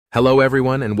Hello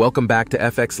everyone and welcome back to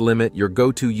FX Limit, your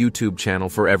go-to YouTube channel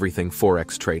for everything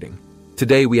Forex trading.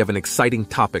 Today we have an exciting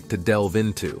topic to delve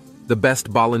into, the best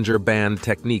Bollinger Band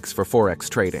techniques for Forex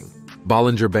trading.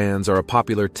 Bollinger Bands are a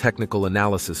popular technical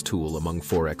analysis tool among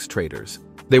Forex traders.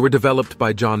 They were developed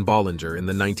by John Bollinger in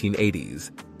the 1980s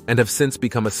and have since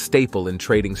become a staple in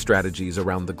trading strategies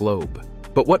around the globe.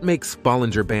 But what makes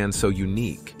Bollinger Bands so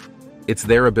unique? It's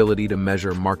their ability to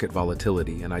measure market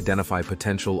volatility and identify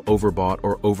potential overbought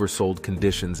or oversold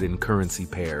conditions in currency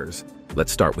pairs.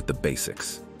 Let's start with the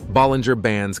basics. Bollinger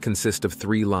Bands consist of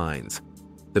three lines.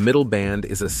 The middle band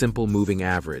is a simple moving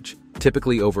average,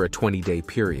 typically over a 20-day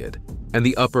period, and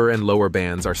the upper and lower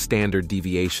bands are standard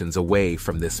deviations away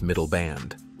from this middle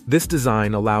band. This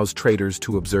design allows traders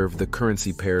to observe the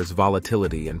currency pair's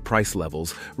volatility and price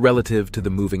levels relative to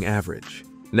the moving average.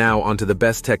 Now onto the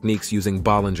best techniques using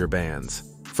Bollinger Bands.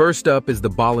 First up is the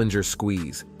Bollinger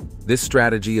Squeeze. This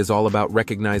strategy is all about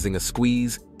recognizing a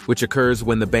squeeze, which occurs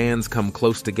when the bands come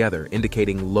close together,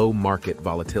 indicating low market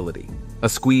volatility. A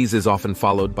squeeze is often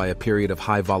followed by a period of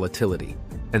high volatility,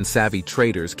 and savvy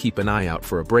traders keep an eye out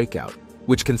for a breakout,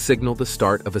 which can signal the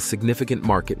start of a significant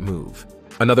market move.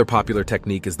 Another popular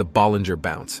technique is the Bollinger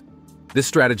Bounce. This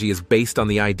strategy is based on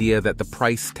the idea that the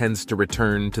price tends to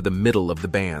return to the middle of the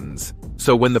bands.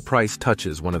 So when the price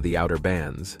touches one of the outer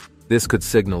bands, this could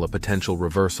signal a potential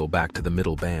reversal back to the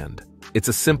middle band. It's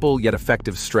a simple yet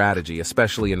effective strategy,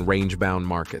 especially in range-bound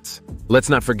markets. Let's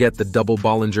not forget the double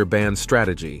Bollinger Band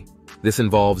strategy. This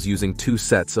involves using two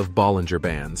sets of Bollinger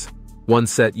Bands, one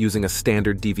set using a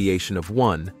standard deviation of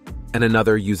 1 and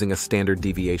another using a standard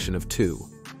deviation of 2.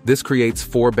 This creates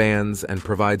 4 bands and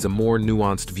provides a more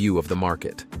nuanced view of the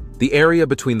market. The area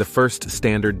between the first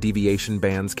standard deviation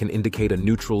bands can indicate a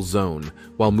neutral zone,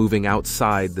 while moving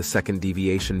outside the second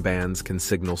deviation bands can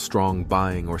signal strong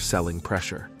buying or selling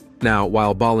pressure. Now,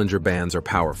 while Bollinger Bands are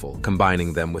powerful,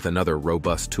 combining them with another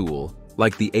robust tool,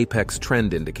 like the Apex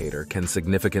Trend Indicator, can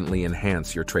significantly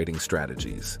enhance your trading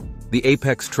strategies. The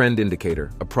Apex Trend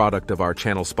Indicator, a product of our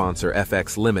channel sponsor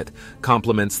FX Limit,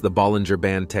 complements the Bollinger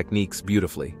Band techniques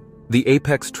beautifully. The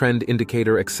Apex Trend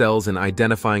Indicator excels in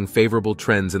identifying favorable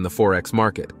trends in the Forex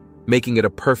market, making it a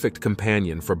perfect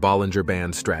companion for Bollinger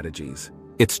Band strategies.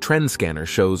 Its trend scanner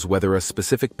shows whether a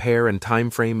specific pair and time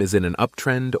frame is in an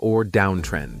uptrend or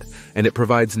downtrend, and it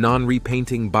provides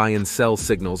non-repainting buy and sell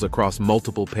signals across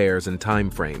multiple pairs and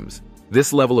time frames.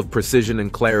 This level of precision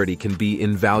and clarity can be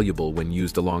invaluable when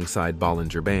used alongside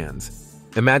Bollinger Bands.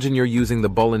 Imagine you're using the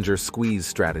Bollinger Squeeze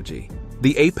strategy.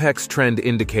 The Apex Trend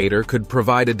Indicator could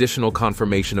provide additional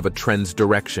confirmation of a trend's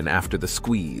direction after the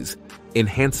squeeze,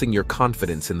 enhancing your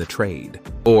confidence in the trade.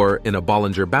 Or, in a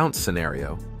Bollinger Bounce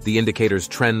scenario, the indicator's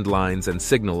trend lines and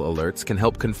signal alerts can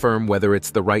help confirm whether it's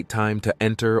the right time to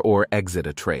enter or exit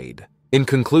a trade. In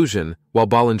conclusion, while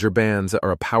Bollinger Bands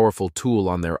are a powerful tool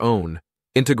on their own,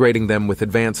 integrating them with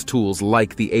advanced tools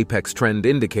like the Apex Trend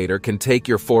Indicator can take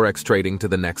your Forex trading to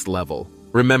the next level.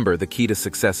 Remember, the key to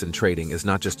success in trading is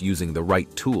not just using the right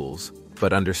tools,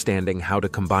 but understanding how to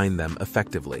combine them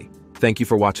effectively. Thank you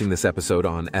for watching this episode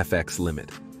on FX Limit.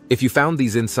 If you found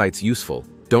these insights useful,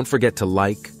 don't forget to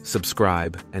like,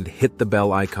 subscribe, and hit the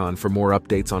bell icon for more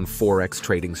updates on Forex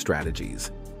trading strategies.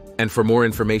 And for more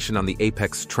information on the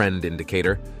Apex Trend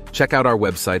Indicator, check out our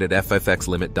website at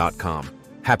ffxlimit.com.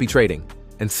 Happy trading,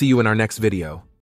 and see you in our next video.